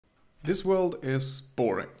This world is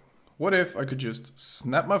boring. What if I could just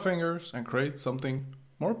snap my fingers and create something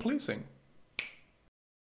more pleasing?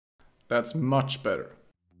 That's much better.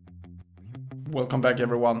 Welcome back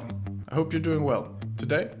everyone. I hope you're doing well.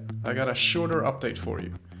 Today, I got a shorter update for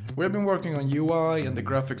you. We have been working on UI and the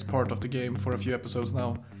graphics part of the game for a few episodes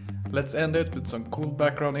now. Let's end it with some cool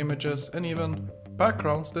background images and even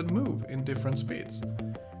backgrounds that move in different speeds.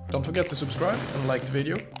 Don't forget to subscribe and like the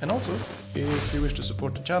video, and also, if you wish to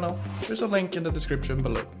support the channel, there's a link in the description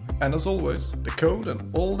below. And as always, the code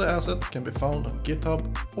and all the assets can be found on GitHub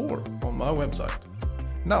or on my website.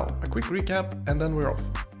 Now, a quick recap and then we're off.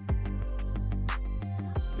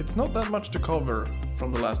 It's not that much to cover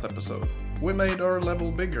from the last episode. We made our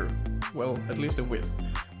level bigger, well, at least the width.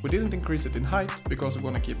 We didn't increase it in height because we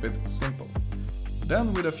want to keep it simple.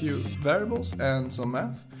 Then with a few variables and some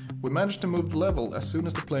math, we managed to move the level as soon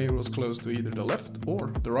as the player was close to either the left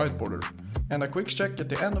or the right border. And a quick check at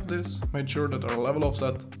the end of this made sure that our level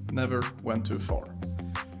offset never went too far.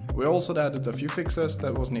 We also added a few fixes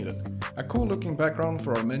that was needed. A cool looking background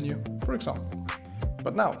for our menu, for example.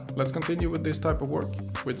 But now, let's continue with this type of work,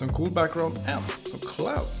 with some cool background and some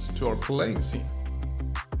clouds to our playing scene.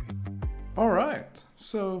 Alright,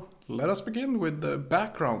 so let us begin with the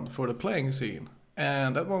background for the playing scene.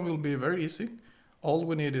 And that one will be very easy. All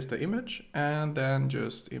we need is the image and then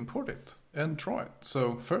just import it and draw it.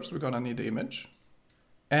 So first we're gonna need the image.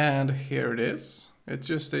 And here it is. It's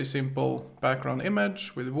just a simple background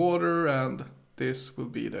image with water, and this will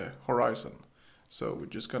be the horizon. So we're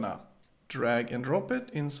just gonna drag and drop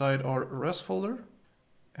it inside our res folder.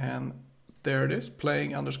 And there it is,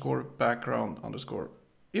 playing underscore background underscore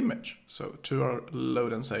image. So to our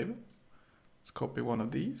load and save. Let's copy one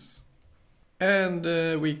of these. And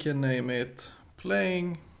we can name it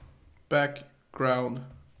playing background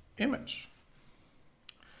image.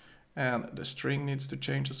 And the string needs to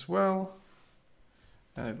change as well.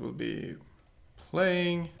 And it will be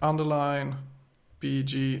playing underline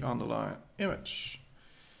bg underline image.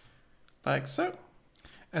 Like so.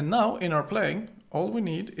 And now in our playing, all we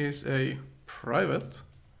need is a private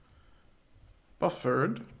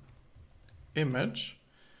buffered image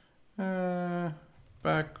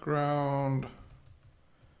background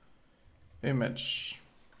image,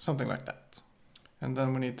 something like that. And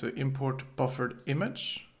then we need to import buffered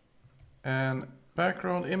image, and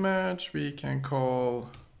background image we can call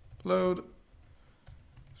load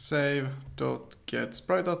save dot get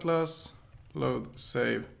sprite atlas load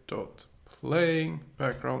save dot playing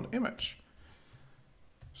background image.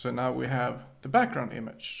 So now we have the background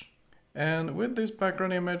image. And with this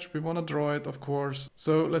background image, we want to draw it, of course.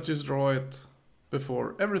 So let's just draw it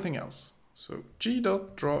before everything else. So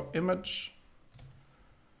g.drawImage.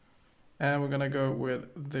 And we're going to go with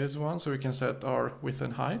this one so we can set our width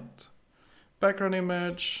and height. Background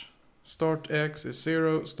image, start x is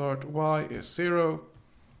 0, start y is 0,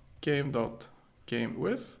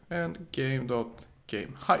 game.gameWidth, and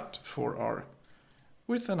game.gameHeight for our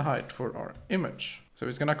width and height for our image. So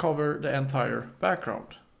it's going to cover the entire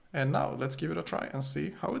background. And now let's give it a try and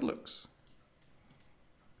see how it looks.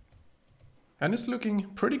 And it's looking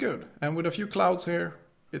pretty good. And with a few clouds here,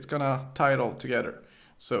 it's gonna tie it all together.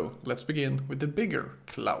 So let's begin with the bigger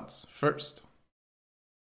clouds first.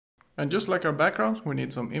 And just like our background, we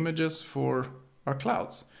need some images for our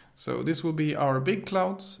clouds. So this will be our big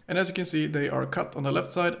clouds. And as you can see, they are cut on the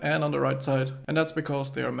left side and on the right side. And that's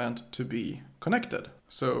because they are meant to be connected.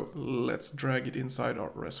 So let's drag it inside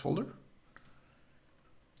our res folder.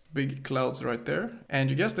 Big clouds right there.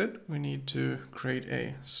 And you guessed it, we need to create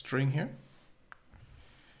a string here.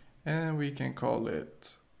 And we can call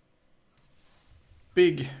it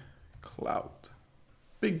big cloud.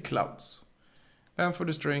 Big clouds. And for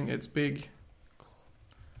the string, it's big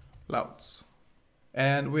clouds.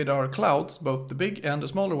 And with our clouds, both the big and the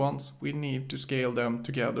smaller ones, we need to scale them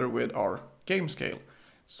together with our game scale.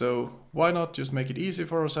 So why not just make it easy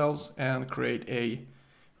for ourselves and create a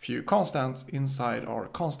few constants inside our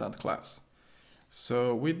constant class.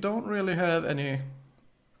 So we don't really have any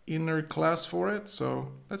inner class for it,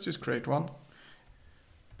 so let's just create one.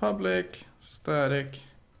 Public static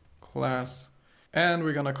class, and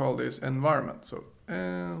we're gonna call this environment. So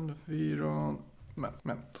environment.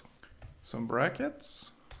 Some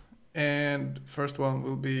brackets, and first one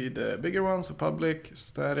will be the bigger one, so public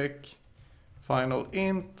static final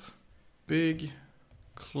int big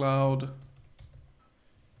cloud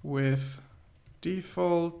with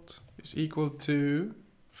default is equal to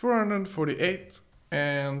 448,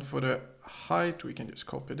 and for the height we can just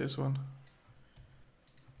copy this one.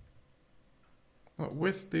 Not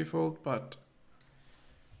with default, but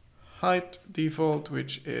height default,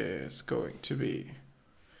 which is going to be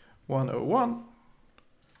 101.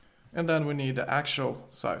 And then we need the actual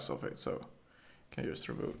size of it, so can just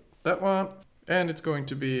remove that one. And it's going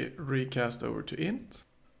to be recast over to int.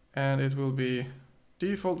 And it will be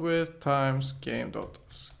default width times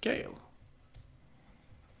game.scale.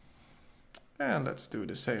 And let's do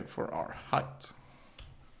the same for our height.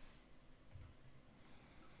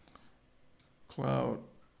 Cloud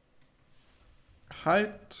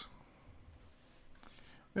height,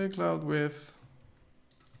 big cloud width,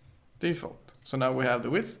 default. So now we have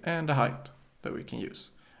the width and the height that we can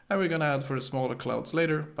use. And we're gonna add for the smaller clouds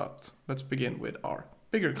later, but let's begin with our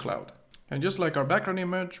bigger cloud. And just like our background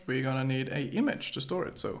image, we're gonna need an image to store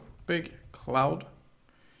it. So big cloud,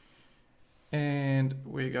 and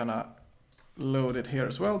we're gonna load it here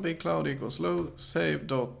as well. Big cloud equals load save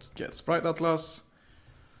dot get sprite atlas,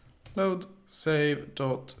 load save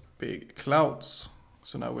dot big clouds.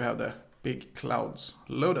 So now we have the big clouds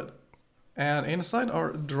loaded. And inside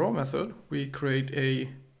our draw method, we create a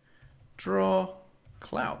draw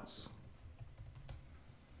clouds.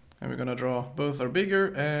 And we're gonna draw both our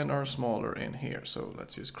bigger and our smaller in here. So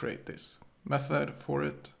let's just create this method for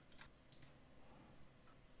it.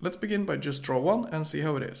 Let's begin by just draw one and see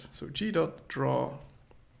how it is. So g.draw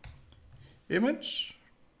image,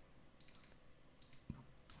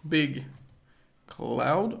 big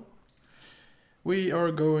cloud. We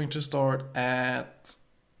are going to start at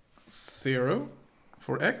 0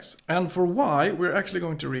 for x, and for y we're actually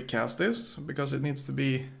going to recast this because it needs to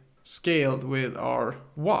be scaled with our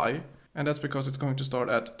y, and that's because it's going to start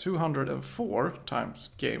at 204 times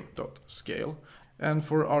game.scale. And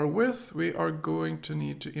for our width we are going to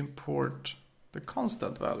need to import the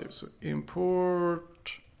constant value. So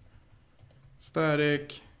import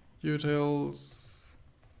static utils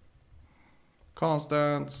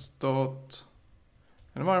constants dot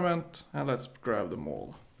environment, and let's grab them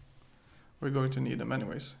all. We're going to need them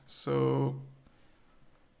anyways. So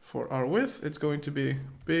for our width, it's going to be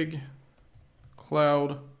big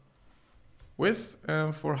cloud width,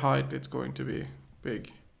 and for height, it's going to be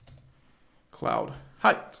big cloud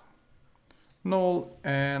height. Null,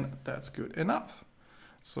 and that's good enough.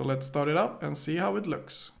 So let's start it up and see how it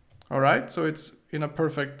looks. All right, so it's in a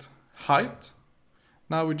perfect height.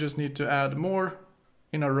 Now we just need to add more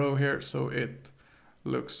in a row here so it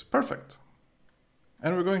looks perfect.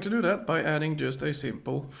 And we're going to do that by adding just a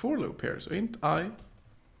simple for loop here. So int I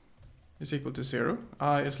is equal to 0.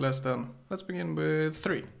 I is less than, let's begin with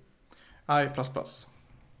 3. I plus plus.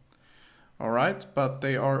 All right, but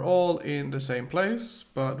they are all in the same place,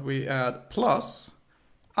 but we add plus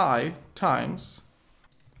I times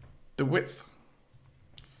the width.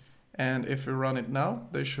 And if we run it now,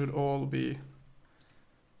 they should all be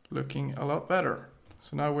looking a lot better.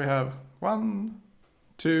 So now we have 1,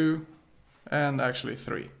 2, and actually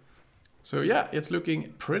 3. So yeah, it's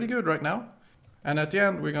looking pretty good right now. And at the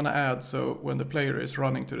end we're gonna add, so when the player is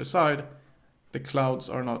running to the side, the clouds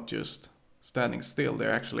are not just standing still,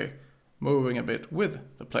 they're actually moving a bit with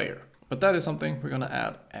the player. But that is something we're gonna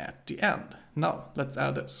add at the end. Now let's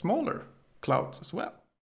add smaller clouds as well.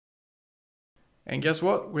 And guess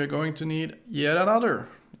what? We're going to need yet another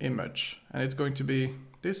image, and it's going to be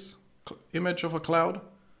this image of a cloud.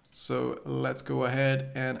 So let's go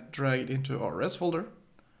ahead and drag it into our res folder.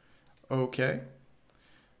 Okay.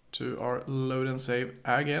 To our load and save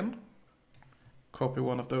again. Copy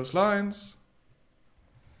one of those lines.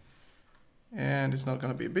 And it's not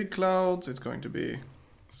going to be big clouds, it's going to be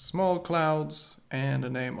small clouds. And the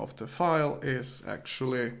name of the file is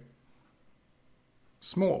actually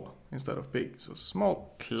small instead of big. So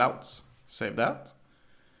small clouds. Save that.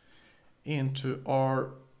 Into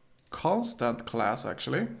our constant class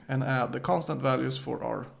actually, and add the constant values for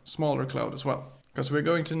our smaller cloud as well, because we're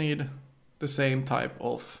going to need the same type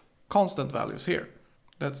of constant values here.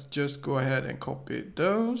 Let's just go ahead and copy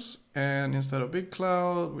those, and instead of big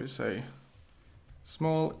cloud we say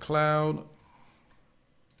small cloud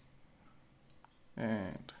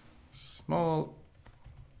and small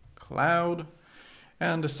cloud.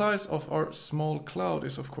 And the size of our small cloud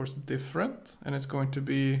is of course different, and it's going to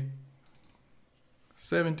be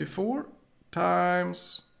 74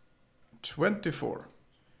 times 24.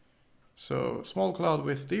 So small cloud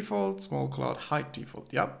width default, small cloud height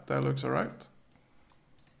default. Yep, that looks all right.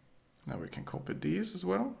 Now we can copy these as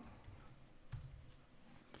well.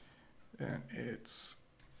 And it's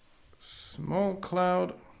small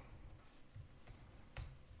cloud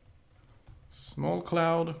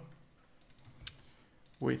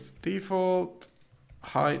width default,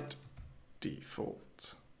 height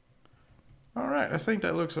default. All right, I think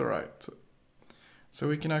that looks all right. So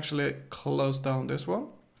we can actually close down this one,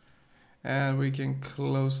 and we can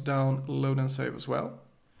close down load and save as well.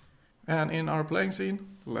 And in our playing scene,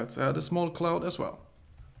 let's add a small cloud as well.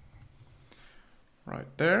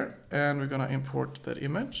 Right there, and we're gonna import that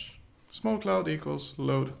image. Small cloud equals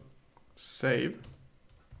load save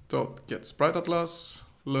dot get sprite atlas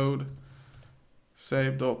load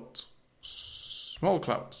save dot small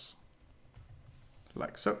clouds,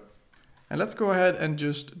 like so. And let's go ahead and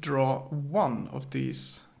just draw one of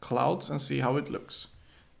these clouds and see how it looks.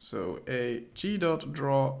 So a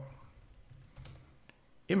g.draw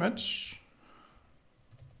image.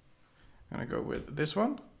 I'm gonna go with this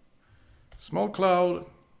one. Small cloud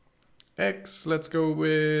X, let's go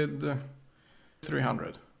with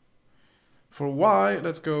 300. For Y,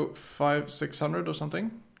 let's go 600 or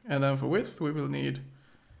something. And then for width, we will need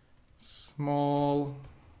small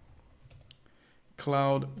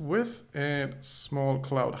cloud width and small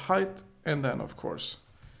cloud height. And then of course,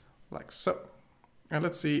 like so. And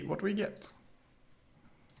let's see what we get.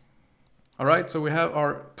 All right, so we have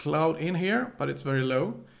our cloud in here, but it's very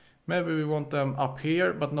low. Maybe we want them up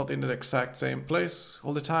here, but not in the exact same place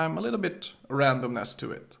all the time. A little bit randomness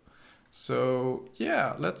to it. So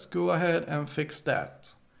yeah, let's go ahead and fix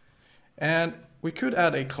that. And we could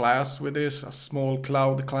add a class with this, a small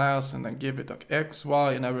cloud class, and then give it like X,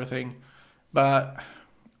 Y, and everything. But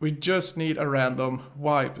we just need a random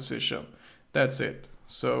Y position. That's it.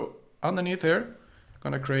 So underneath here, I'm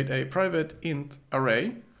gonna create a private int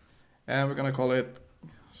array, and we're gonna call it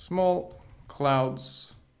small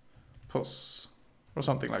clouds pos or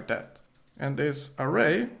something like that. And this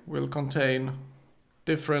array will contain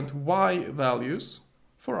different Y values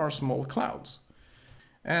for our small clouds.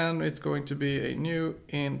 And it's going to be a new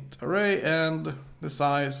int array, and the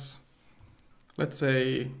size, let's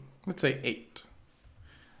say 8.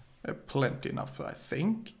 Plenty enough, I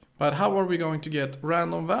think. But how are we going to get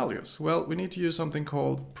random values? Well, we need to use something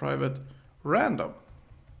called private random.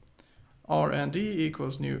 rnd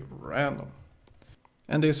equals new random.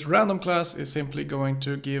 And this random class is simply going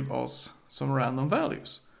to give us some random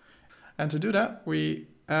values. And to do that, we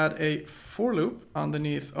add a for loop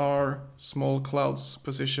underneath our small clouds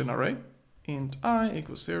position array. Int I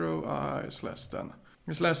equals 0, I is less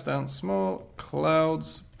than small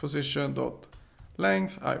clouds position dot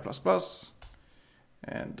length I plus plus,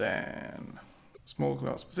 and then small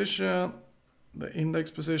clouds position, the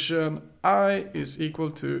index position I is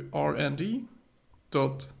equal to rnd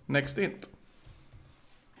dot next int.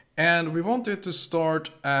 And we want it to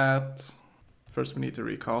start at, first we need to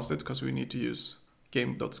recast it because we need to use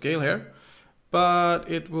game.scale here, but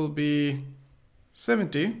it will be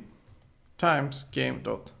 70 times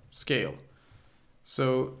game.scale.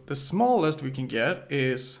 So the smallest we can get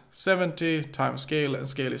is 70 times scale, and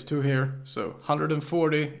scale is 2 here, so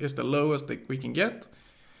 140 is the lowest that we can get.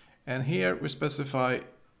 And here we specify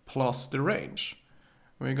plus the range.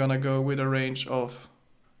 We're gonna go with a range of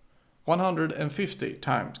 150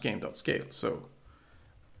 times game.scale. So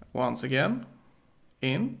once again,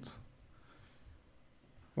 int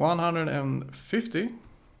 150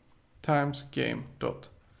 times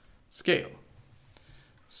game.scale.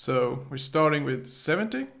 So we're starting with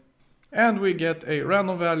 70, and we get a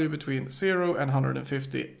random value between 0 and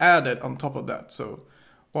 150 added on top of that. So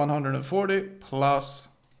 140 plus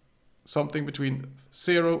something between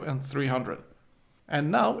 0 and 300. And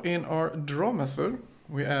now in our draw method,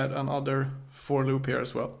 we add another for loop here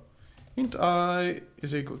as well. Int I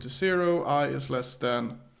is equal to 0, I is less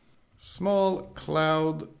than small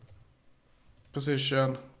cloud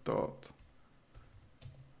position dot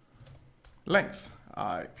length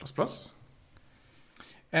I plus plus.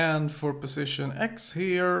 And for position X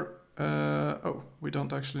here, we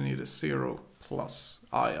don't actually need a 0 plus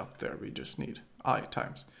I up there, we just need I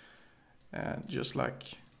times. And just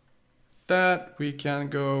like that, we can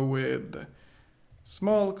go with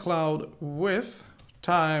small cloud width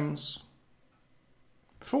times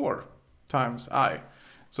 4 times I.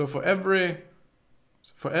 So for every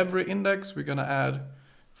index, we're gonna add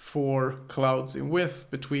 4 clouds in width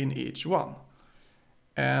between each one.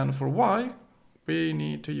 And for Y, we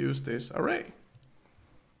need to use this array.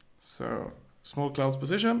 So small clouds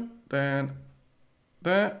position, then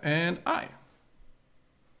there, and I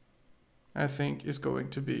think is going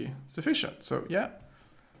to be sufficient. So yeah,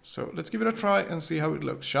 so let's give it a try and see how it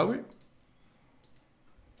looks, shall we?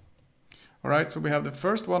 All right, so we have the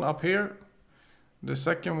first one up here, the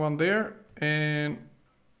second one there, and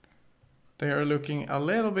they are looking a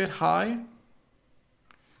little bit high.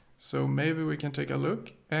 So maybe we can take a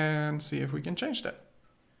look and see if we can change that.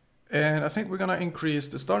 And I think we're gonna increase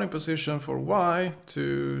the starting position for Y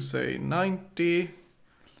to say 90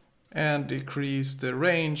 and decrease the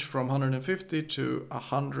range from 150 to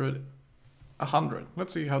 100.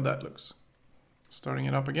 Let's see how that looks. Starting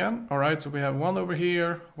it up again. Alright, so we have one over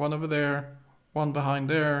here, one over there, one behind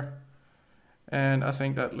there, and I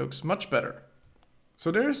think that looks much better.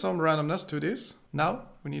 So there is some randomness to this. Now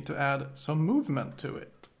we need to add some movement to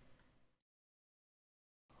it.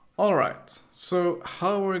 Alright, so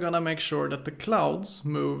how are we gonna make sure that the clouds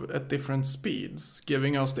move at different speeds,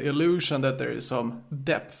 giving us the illusion that there is some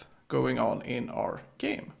depth going on in our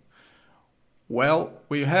game? Well,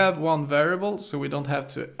 we have one variable, so we don't have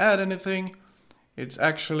to add anything. It's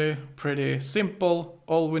actually pretty simple.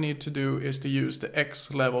 All we need to do is to use the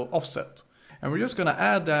X level offset. And we're just gonna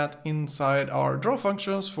add that inside our draw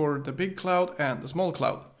functions for the big cloud and the small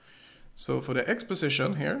cloud. So for the X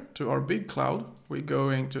position here to our big cloud, we're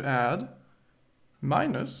going to add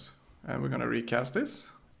minus, and we're gonna recast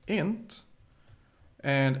this, int,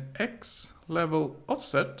 and X level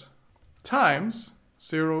offset times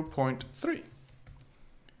 0.3.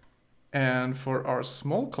 And for our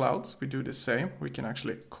small clouds, we do the same. We can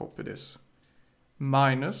actually copy this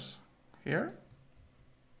minus here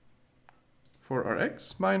for our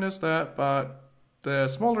X, minus that, but the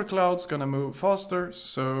smaller cloud's gonna move faster,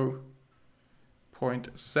 so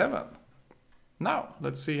 0.7. Now,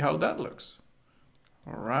 let's see how that looks.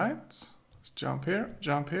 All right, let's jump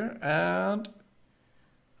here, and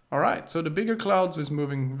all right, so the bigger clouds is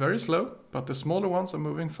moving very slow, but the smaller ones are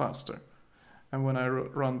moving faster. And when I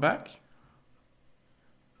run back,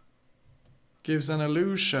 gives an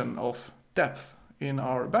illusion of depth in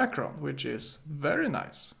our background, which is very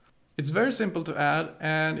nice. It's very simple to add,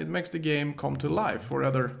 and it makes the game come to life, or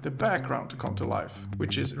rather the background to come to life,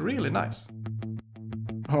 which is really nice.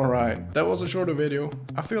 Alright, that was a shorter video.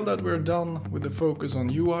 I feel that we're done with the focus on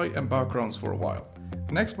UI and backgrounds for a while.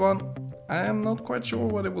 Next one, I am not quite sure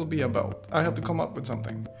what it will be about. I have to come up with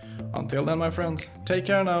something. Until then, my friends, take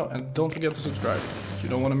care now, and don't forget to subscribe. You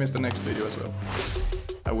don't want to miss the next video as well.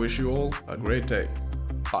 I wish you all a great day.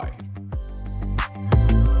 Bye.